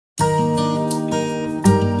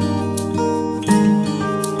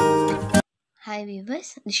Hi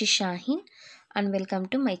viewers, this is Shaheen and welcome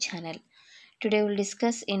to my channel. Today we'll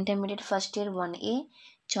discuss intermediate first year 1A,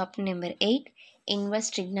 chapter number 8,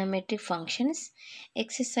 inverse trigonometric functions,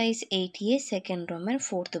 exercise 8A, second Roman,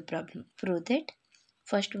 fourth problem. Prove that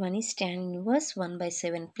first one is tan inverse 1 by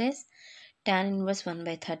 7 plus tan inverse 1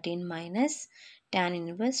 by 13 minus tan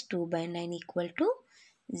inverse 2 by 9 equal to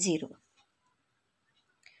 0.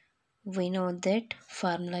 We know that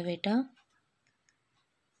formula beta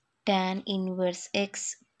tan inverse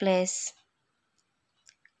x plus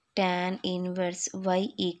tan inverse y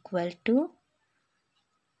equal to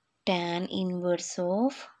tan inverse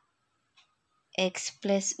of x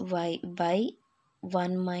plus y by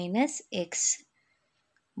 1 minus x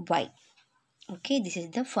y. Okay, this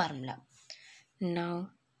is the formula.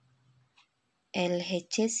 Now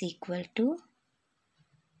LHS equal to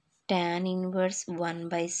tan inverse 1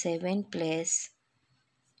 by 7 plus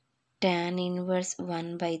tan inverse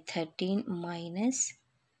 1 by 13 minus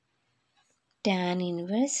tan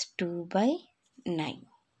inverse 2 by 9.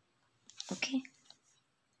 Okay,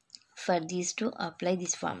 for these to apply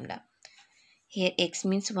this formula. Here x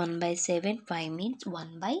means 1 by 7, y means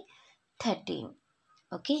 1 by 13.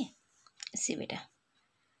 Okay, see beta.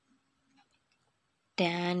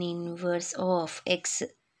 Tan inverse of x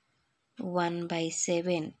 1 by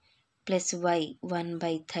 7 plus y 1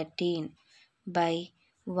 by 13 by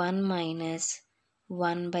 1 minus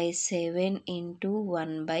 1 by 7 into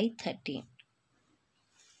 1 by 13.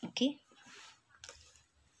 Okay,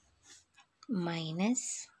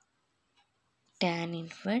 minus tan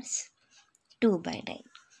inverse 2 by 9.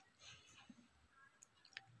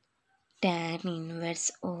 Tan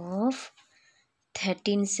inverse of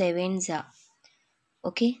 13 sevens are,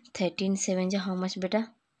 okay, 13 sevens are how much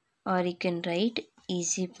beta? Or you can write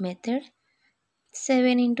easy method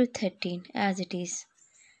 7 into 13 as it is.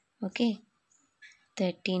 Okay,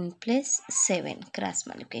 13 plus 7 cross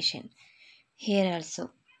multiplication. Here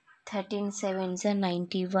also 13 sevens are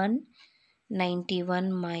 91.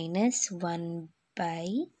 91 minus 1 by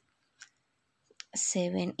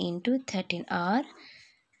 7 into 13 or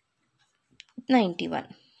 91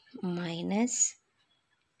 minus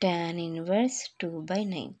tan inverse 2 by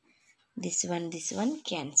 9. This one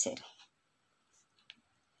cancel.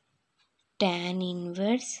 Tan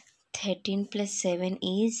inverse 13 plus 7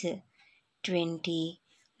 is 20.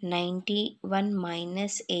 91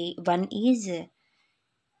 minus 1 is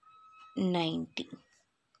 90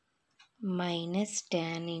 minus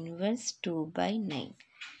tan inverse 2 by 9.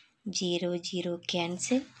 0, 0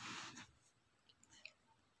 cancel.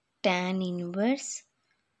 Tan inverse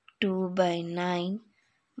 2 by 9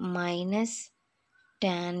 minus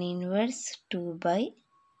tan inverse 2 by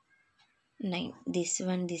 9. This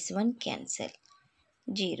one cancel.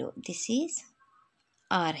 0. This is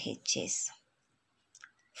RHS.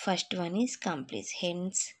 First one is complete.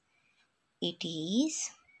 Hence, it is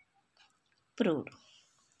proved.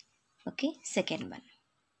 Okay. Second one.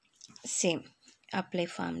 Same. Apply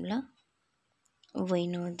formula. We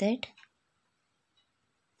know that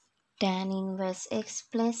tan inverse x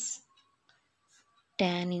plus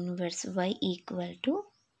tan inverse y equal to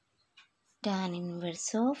tan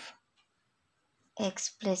inverse of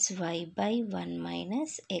x plus y by 1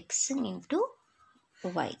 minus x into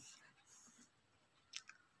y.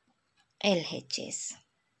 LHS.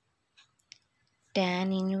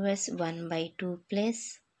 Tan inverse 1 by 2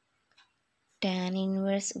 plus tan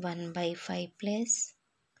inverse 1 by 5 plus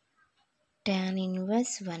tan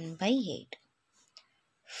inverse 1 by 8.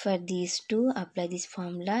 For these two, apply this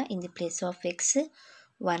formula. In the place of x,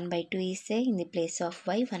 1 by 2 is there. In the place of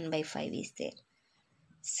y, 1 by 5 is there.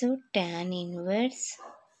 So, tan inverse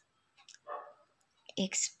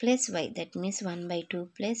x plus y, that means 1 by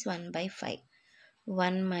 2 plus 1 by 5.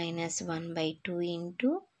 1 minus 1 by 2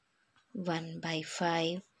 into 1 by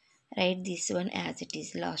 5. Write this one as it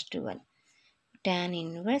is, last one. Tan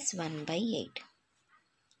inverse 1 by 8.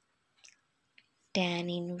 Tan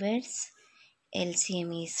inverse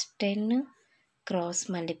LCM is 10. Cross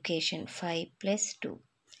multiplication 5 plus 2.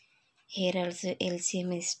 Here also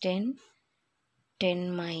LCM is 10.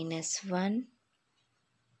 10 minus 1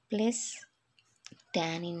 plus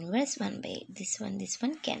tan inverse 1 by 8. This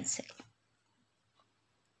one cancel.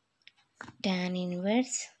 Tan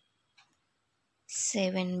inverse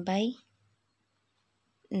 7 by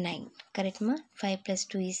 9. Correct ma? 5 plus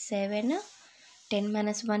 2 is 7. 10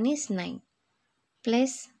 minus 1 is 9.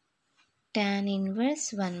 Plus tan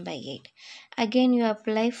inverse 1 by 8. Again you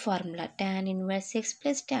apply formula tan inverse x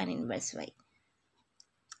plus tan inverse y.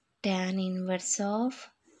 Tan inverse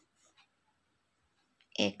of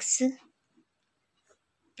x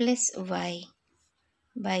plus y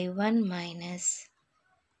by 1 minus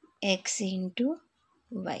x into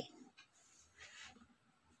y.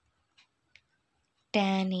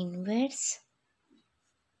 Tan inverse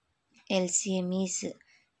LCM is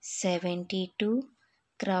 72,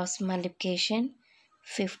 cross multiplication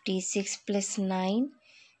 56 plus 9.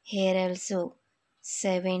 Here also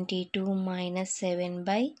 72 minus 7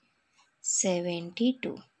 by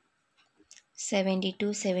 72.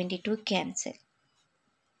 72 cancel.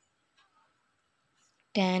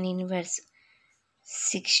 Tan inverse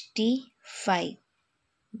 65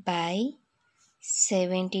 by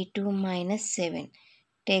 72 minus 7.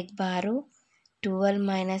 Take borrow. 12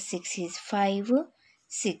 minus 6 is 5.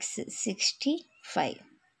 65.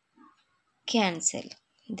 Cancel.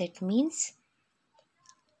 That means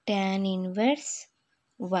tan inverse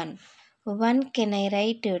 1. 1 can I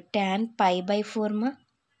write tan pi by 4 ma?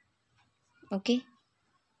 Okay.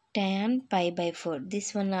 Tan pi by 4.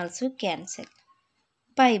 This one also cancel.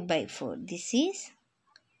 Pi by 4. This is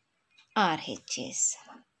RHS.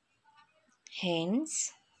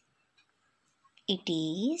 Hence, it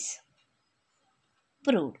is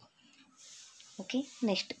proved. Okay.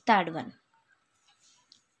 Next, third one.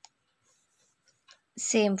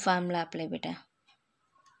 Same formula apply beta.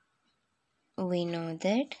 We know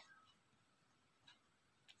that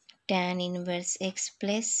tan inverse x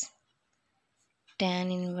plus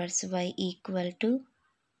tan inverse y equal to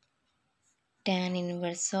tan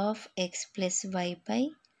inverse of x plus y by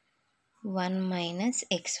 1 minus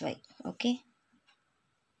xy. Okay.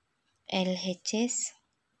 LHS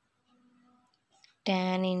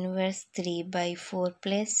tan inverse 3 by 4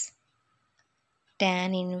 plus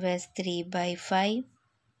tan inverse 3 by 5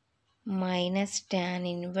 minus tan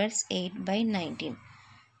inverse 8 by 19.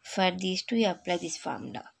 For these two, you apply this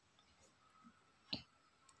formula.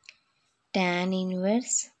 Tan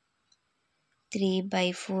inverse 3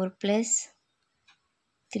 by 4 plus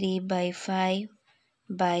 3 by 5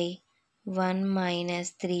 by 1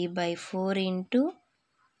 minus 3 by 4 into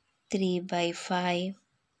 3 by 5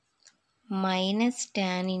 minus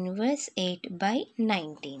tan inverse 8 by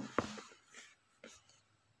 19.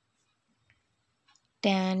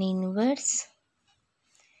 Tan inverse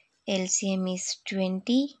LCM is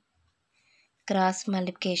 20, cross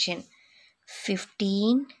multiplication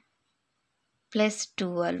 15 plus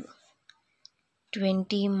 12,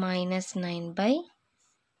 20 minus 9 by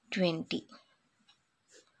 20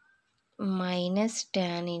 minus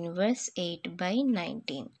tan inverse 8 by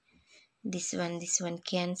 19. This one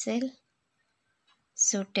cancel.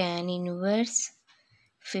 So tan inverse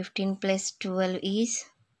 15 plus 12 is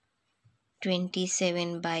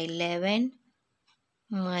 27 by 11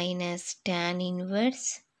 minus tan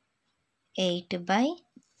inverse 8 by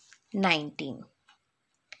 19.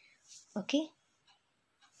 Okay.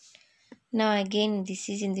 Now again this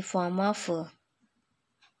is in the form of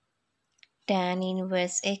tan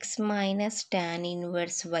inverse x minus tan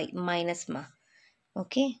inverse y minus ma.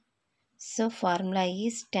 Okay. So formula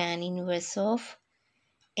is tan inverse of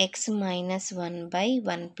x minus 1 by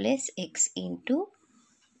 1 plus x into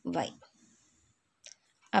y.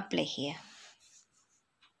 Apply here.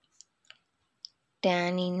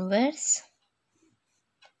 Tan inverse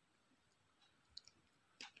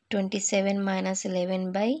 27 minus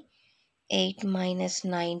 11 by 8 minus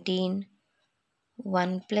 19,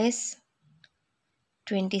 1 plus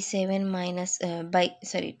 27 minus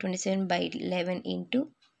 27 by 11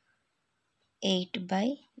 into 8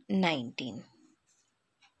 by 19.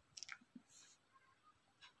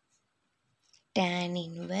 Tan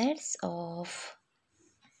inverse of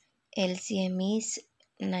LCM is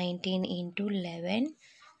 19 into 11.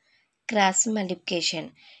 Cross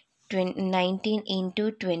multiplication 19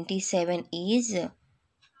 into 27 is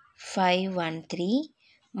 513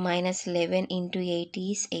 minus 11 into 8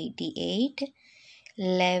 is 88.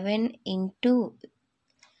 11 into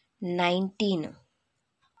 19,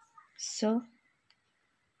 so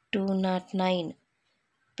 209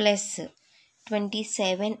 plus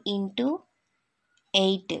 27 into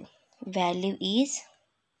 8, value is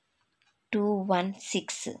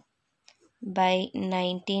 216 by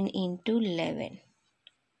 19 into 11.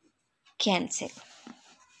 Cancel.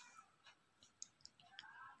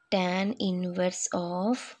 Tan inverse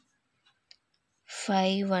of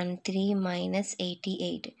 513 minus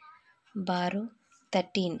 88. Borrow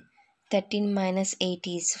 13. 13 minus 8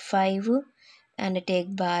 is 5 and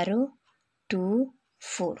take borrow 2,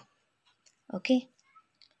 4. Okay.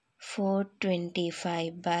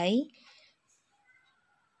 425 by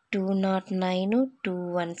 209,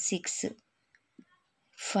 216.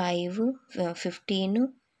 5,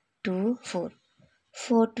 15, 2, 4.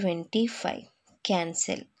 425.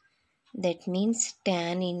 Cancel. That means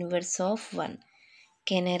tan inverse of 1.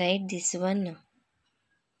 Can I write this one?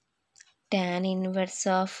 tan inverse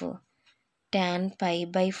of tan pi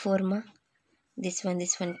by 4 ma. This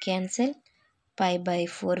one cancel. Pi by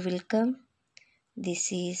 4 will come.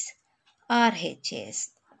 This is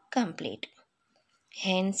RHS complete.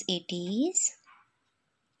 Hence it is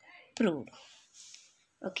proved.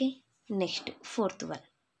 Okay, next fourth one.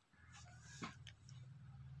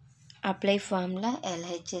 Apply formula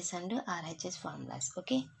LHS and RHS formulas.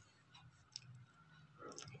 Okay,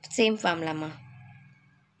 same formula ma.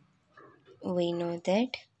 We know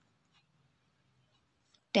that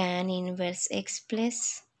tan inverse x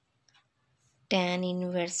plus tan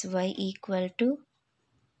inverse y equal to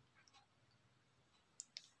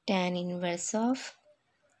tan inverse of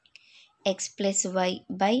x plus y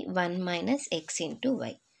by 1 minus x into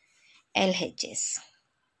y. LHS.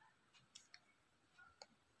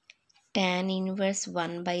 Tan inverse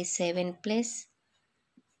 1 by 7 plus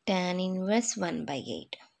tan inverse 1 by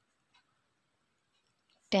 8.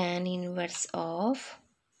 Tan inverse of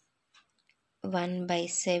 1 by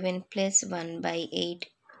 7 plus 1 by 8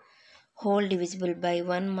 whole divisible by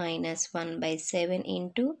 1 minus 1 by 7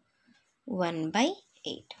 into 1 by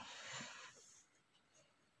 8.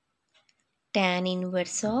 Tan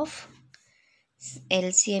inverse of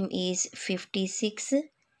LCM is 56,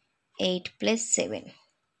 8 plus 7.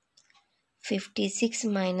 56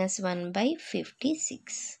 minus 1 by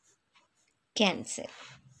 56. Cancel.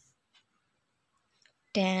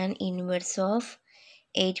 Tan inverse of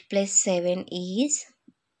 8 plus 7 is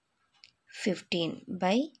 15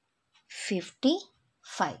 by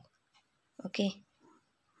 55. Okay.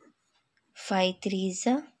 5 3s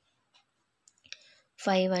are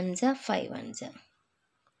 5 1s are 5 1s are.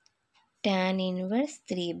 Tan inverse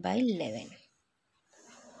 3 by 11.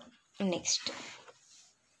 Next.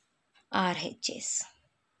 RHS.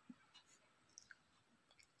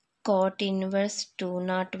 Cot inverse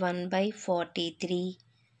 201 by 43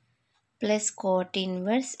 plus cot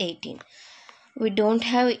inverse 18. We don't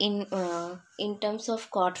have in terms of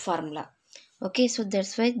cot formula. Okay, so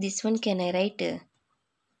that's why this one can I write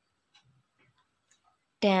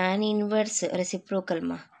tan inverse reciprocal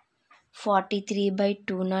ma 43 by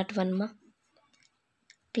 201 ma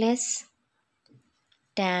plus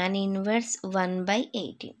tan inverse 1 by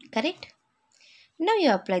 18. Correct? Now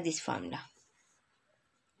you apply this formula.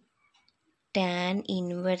 Tan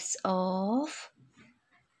inverse of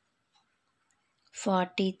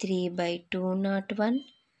 43 by 201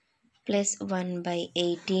 plus 1 by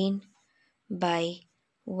 18 by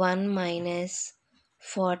 1 minus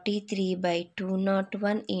 43 by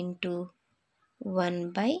 201 into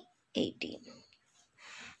 1 by 18.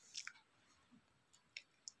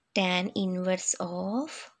 Tan inverse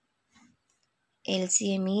of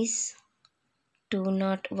LCM is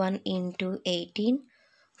 201 into 18,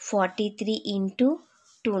 43 into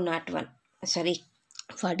 201. Sorry,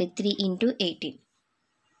 43 into 18.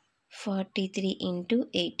 43 into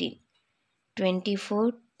 18.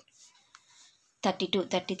 24, 32,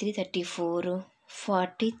 33, 34,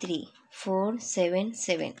 43,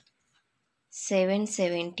 477,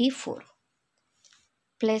 774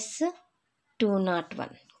 plus 201.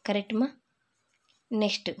 Correct ma?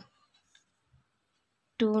 Next,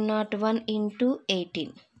 201 into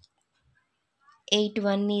 18. 8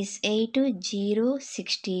 1 is 8, 0,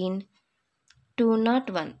 16,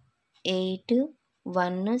 201, 8,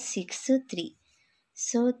 1, 6, 3.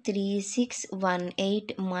 So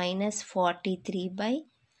 3618 minus 43 by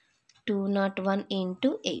 201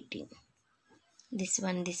 into 18. This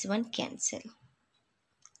one cancel.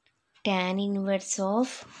 Tan inverse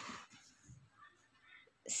of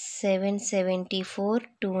 774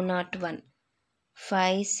 201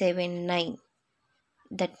 579.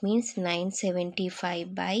 That means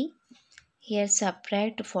 975 by, here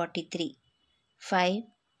subtract 43. 5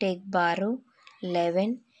 take borrow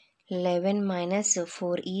 11. 11 minus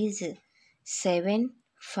 4 is 7,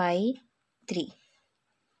 5, 3.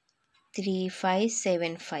 3, 5,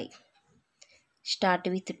 7, 5. Start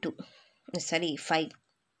with 2. Sorry, 5.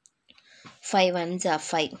 5 1s are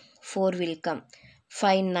 5. 4 will come.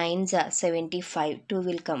 5 9s are 75. 2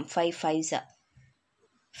 will come. 5 5s are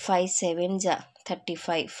 5 7s are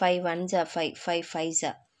 35. 5 1s are 5. 5 5s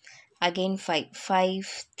are again 5.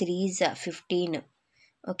 5 3s are 15.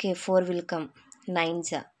 Okay, 4 will come.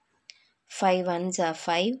 9s are 5 1s are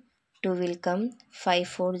 5. 2 will come. 5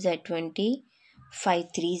 4s are 20. 5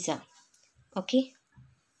 3s are. Okay.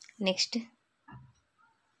 Next.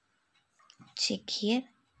 Check here.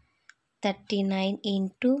 39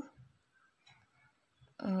 into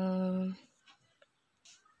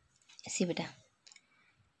see beta.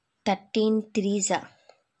 13 3s are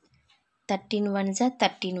 13 1s are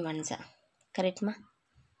 13 1s are. Correct ma?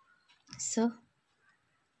 So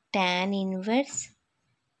tan inverse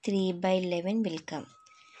 3 by 11 will come.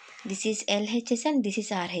 This is LHS and this is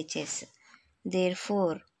RHS.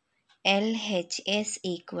 Therefore, LHS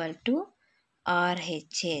equal to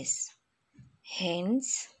RHS.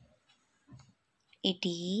 Hence, it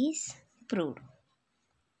is proved.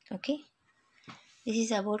 Okay. This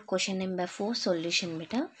is about question number 4 solution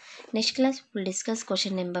beta. Next class we will discuss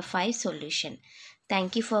question number 5 solution.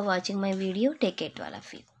 Thank you for watching my video. Take care to all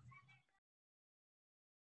of you.